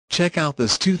Check out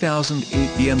this 2008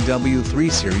 BMW 3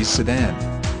 Series Sedan.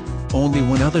 Only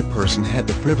one other person had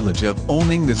the privilege of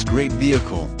owning this great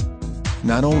vehicle.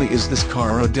 Not only is this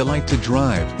car a delight to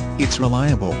drive, it's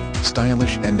reliable,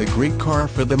 stylish and a great car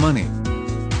for the money.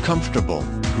 Comfortable,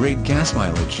 great gas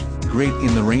mileage, great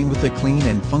in the rain with a clean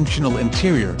and functional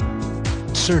interior.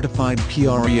 Certified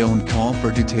pre-owned. Call for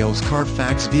details.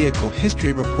 CARFAX Vehicle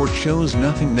History Report shows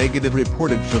nothing negative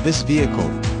reported for this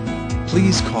vehicle.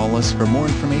 Please call us for more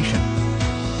information.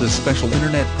 The special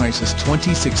internet price is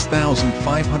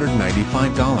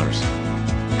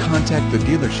 $26,595. Contact the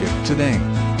dealership today.